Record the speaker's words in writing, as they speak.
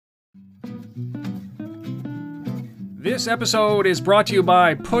This episode is brought to you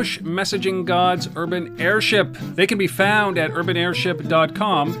by Push Messaging Gods Urban Airship. They can be found at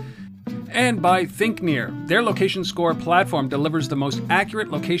urbanairship.com. And by ThinkNear. Their location score platform delivers the most accurate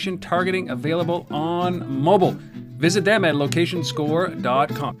location targeting available on mobile. Visit them at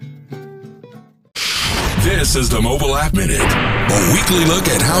locationscore.com. This is the Mobile App Minute, a weekly look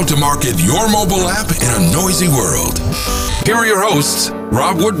at how to market your mobile app in a noisy world. Here are your hosts,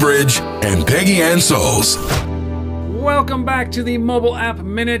 Rob Woodbridge and Peggy Ann Soles. Welcome back to the Mobile App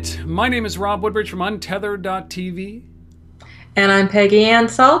Minute. My name is Rob Woodbridge from Untethered.tv. And I'm Peggy Ann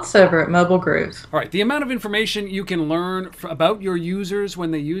Saltz over at Mobile Groove. All right, the amount of information you can learn about your users when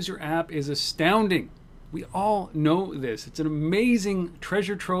they use your app is astounding. We all know this. It's an amazing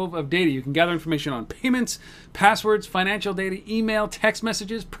treasure trove of data. You can gather information on payments, passwords, financial data, email, text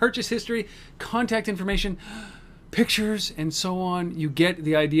messages, purchase history, contact information, pictures, and so on. You get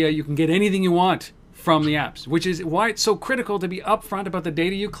the idea. You can get anything you want from the apps, which is why it's so critical to be upfront about the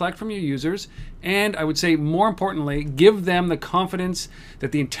data you collect from your users. And I would say more importantly, give them the confidence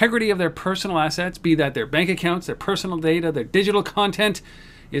that the integrity of their personal assets, be that their bank accounts, their personal data, their digital content,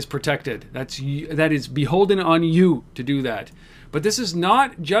 is protected. That is beholden on you to do that. But this is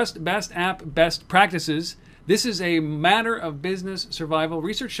not just best app, best practices. This is a matter of business survival.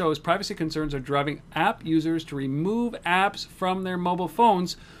 Research shows privacy concerns are driving app users to remove apps from their mobile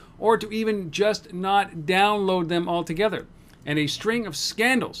phones or to even just not download them altogether. And a string of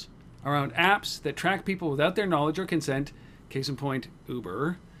scandals around apps that track people without their knowledge or consent, case in point,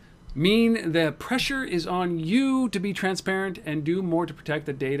 Uber, mean the pressure is on you to be transparent and do more to protect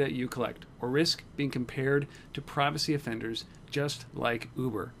the data you collect, or risk being compared to privacy offenders just like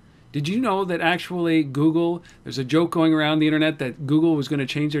Uber. Did you know that actually Google, there's a joke going around the internet that Google was going to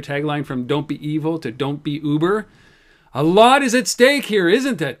change their tagline from "Don't be evil" to "Don't be Uber"? A lot is at stake here,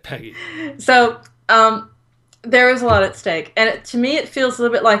 isn't it, Peggy? So there is a lot at stake. And to me, it feels a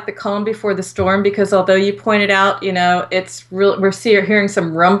little bit like the calm before the storm, because although you pointed out, it's real, we're hearing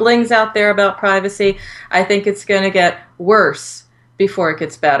some rumblings out there about privacy, I think it's going to get worse before it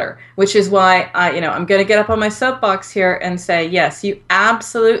gets better, which is why I'm going to get up on my soapbox here and say, yes, you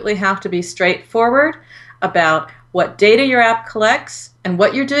absolutely have to be straightforward about what data your app collects and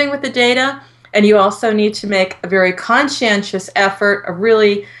what you're doing with the data. And you also need to make a very conscientious effort, a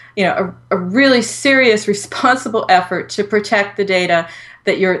really serious, responsible effort to protect the data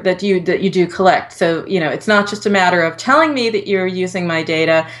that you do collect. So, it's not just a matter of telling me that you're using my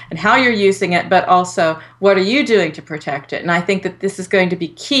data and how you're using it, but also what are you doing to protect it? And I think that this is going to be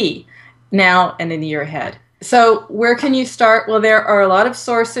key now and in the year ahead. So where can you start? Well, there are a lot of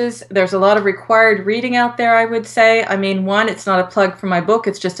sources. There's a lot of required reading out there, I would say. I mean, one, it's not a plug for my book.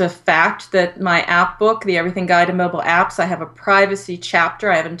 It's just a fact that my app book, The Everything Guide to Mobile Apps, I have a privacy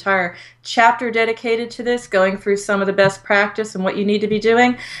chapter. I have an entire chapter dedicated to this, going through some of the best practice and what you need to be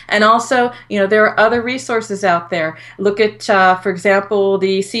doing. And also, there are other resources out there. Look at, for example,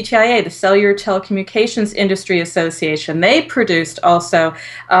 the CTIA, the Cellular Telecommunications Industry Association. They produced also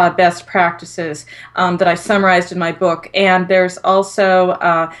best practices that I summarized in my book. And there's also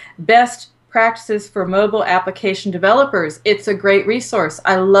best practices for mobile application developers. It's a great resource.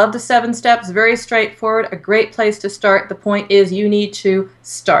 I love the 7 steps, very straightforward, a great place to start. The point is you need to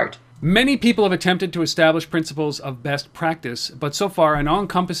start. Many people have attempted to establish principles of best practice, but so far an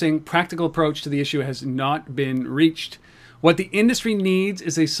all-encompassing practical approach to the issue has not been reached. What the industry needs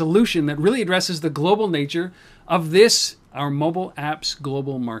is a solution that really addresses the global nature of this, our mobile apps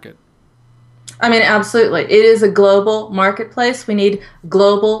global market. I mean, absolutely. It is a global marketplace. We need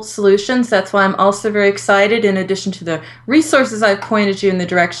global solutions. That's why I'm also very excited, in addition to the resources I've pointed you in the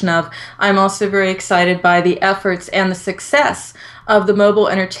direction of, I'm also very excited by the efforts and the success of the Mobile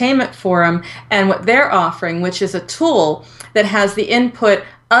Entertainment Forum and what they're offering, which is a tool that has the input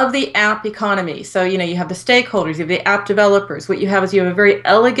of the app economy. So, you have the stakeholders, you have the app developers. What you have is you have a very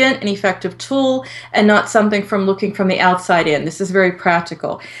elegant and effective tool and not something from looking from the outside in. This is very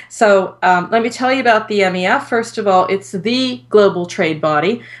practical. So let me tell you about the MEF. First of all, it's the global trade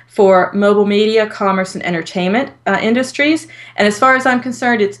body for mobile media, commerce, and entertainment industries. And as far as I'm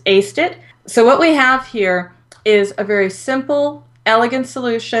concerned, it's aced it. So what we have here is a very simple, elegant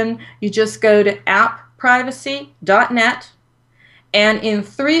solution. You just go to appprivacy.net. And in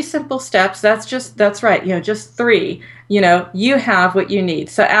 3 simple steps, that's right, just 3, you have what you need.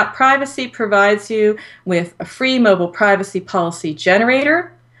 So App Privacy provides you with a free mobile privacy policy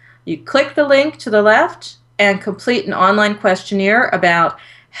generator. You click the link to the left and complete an online questionnaire about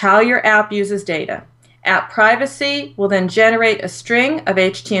how your app uses data. App Privacy will then generate a string of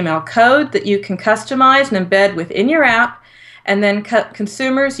HTML code that you can customize and embed within your app. And then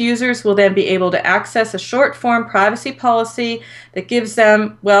consumers, users will then be able to access a short form privacy policy that gives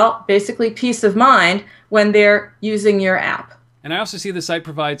them, well, basically peace of mind when they're using your app. And I also see the site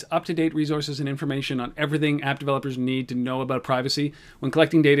provides up-to-date resources and information on everything app developers need to know about privacy when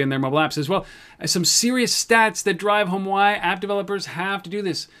collecting data in their mobile apps, as well as some serious stats that drive home why app developers have to do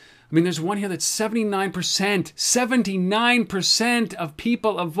this. I mean, there's one here that 79% of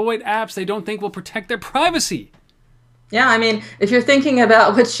people avoid apps they don't think will protect their privacy. Yeah, I mean, if you're thinking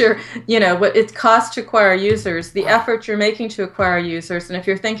about what it costs to acquire users, the effort you're making to acquire users, and if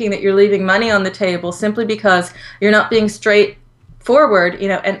you're thinking that you're leaving money on the table simply because you're not being straightforward,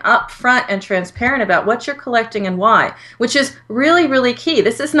 and upfront and transparent about what you're collecting and why, which is really, really key.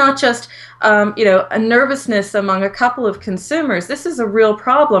 This is not just, a nervousness among a couple of consumers. This is a real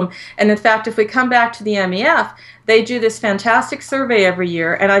problem. And in fact, if we come back to the MEF, they do this fantastic survey every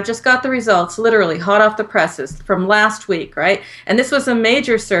year, and I just got the results literally hot off the presses from last week, right? And this was a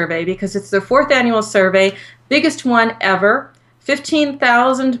major survey because it's their 4th annual survey, biggest one ever.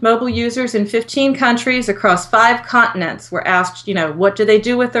 15,000 mobile users in 15 countries across 5 continents were asked, what do they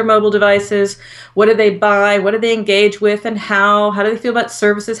do with their mobile devices? What do they buy? What do they engage with and how? How do they feel about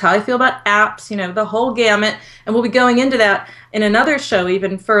services? How do they feel about apps? The whole gamut. And we'll be going into that in another show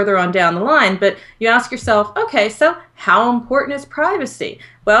even further on down the line. But you ask yourself, okay, so how important is privacy?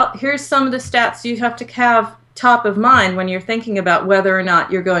 Well, here's some of the stats you have to have top of mind when you're thinking about whether or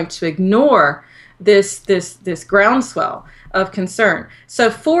not you're going to ignore this groundswell of concern. So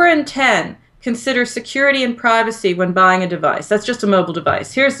 4 in 10 consider security and privacy when buying a device. That's just a mobile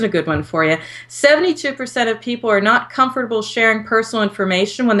device. Here's a good one for you. 72% of people are not comfortable sharing personal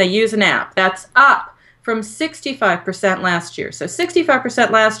information when they use an app. That's up from 65% last year. So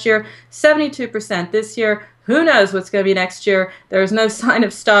 65% last year, 72% this year. Who knows what's going to be next year? There's no sign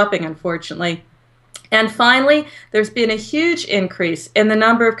of stopping, unfortunately. And finally, there's been a huge increase in the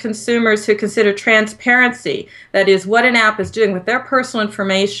number of consumers who consider transparency, that is, what an app is doing with their personal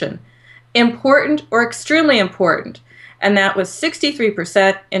information, important or extremely important. And that was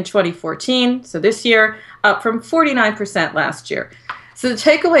 63% in 2014, so this year, up from 49% last year. So the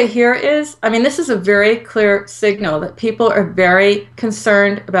takeaway here is, this is a very clear signal that people are very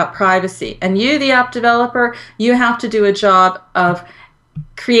concerned about privacy. And you, the app developer, you have to do a job of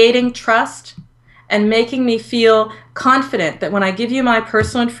creating trust and making me feel confident that when I give you my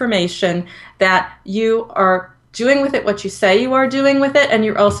personal information, that you are doing with it what you say you are doing with it, and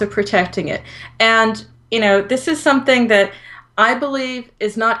you're also protecting it. And, this is something that I believe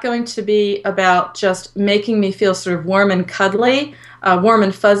is not going to be about just making me feel sort of warm and cuddly, warm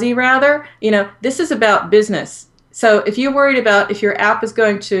and fuzzy rather. This is about business. So if you're worried about if your app is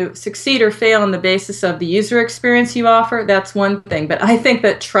going to succeed or fail on the basis of the user experience you offer, that's one thing. But I think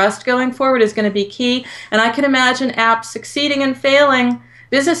that trust going forward is going to be key. And I can imagine apps succeeding and failing,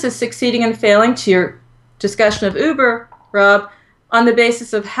 businesses succeeding and failing, to your discussion of Uber, Rob, on the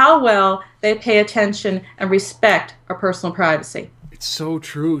basis of how well they pay attention and respect our personal privacy. It's so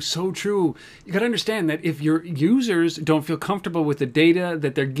true, so true. You got to understand that if your users don't feel comfortable with the data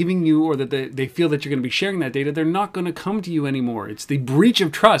that they're giving you, or that they feel that you're going to be sharing that data, they're not going to come to you anymore. It's the breach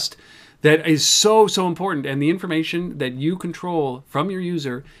of trust that is so, so important. And the information that you control from your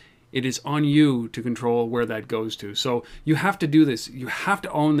user, it is on you to control where that goes to. So you have to do this. You have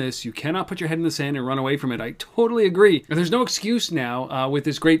to own this. You cannot put your head in the sand and run away from it. I totally agree. And there's no excuse now with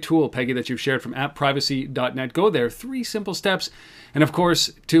this great tool, Peggy, that you've shared from appprivacy.net. Go there. 3 simple steps. And of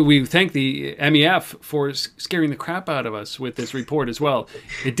course, we thank the MEF for scaring the crap out of us with this report as well.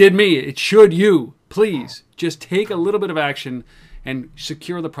 It did me. It should you. Please just take a little bit of action and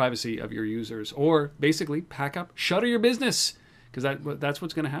secure the privacy of your users, or basically pack up, shutter your business, because that's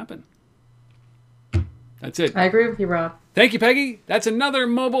what's going to happen. That's it. I agree with you, Rob. Thank you, Peggy. That's another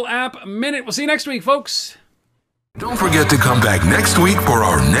Mobile App Minute. We'll see you next week, folks. Don't forget to come back next week for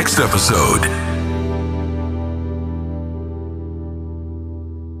our next episode.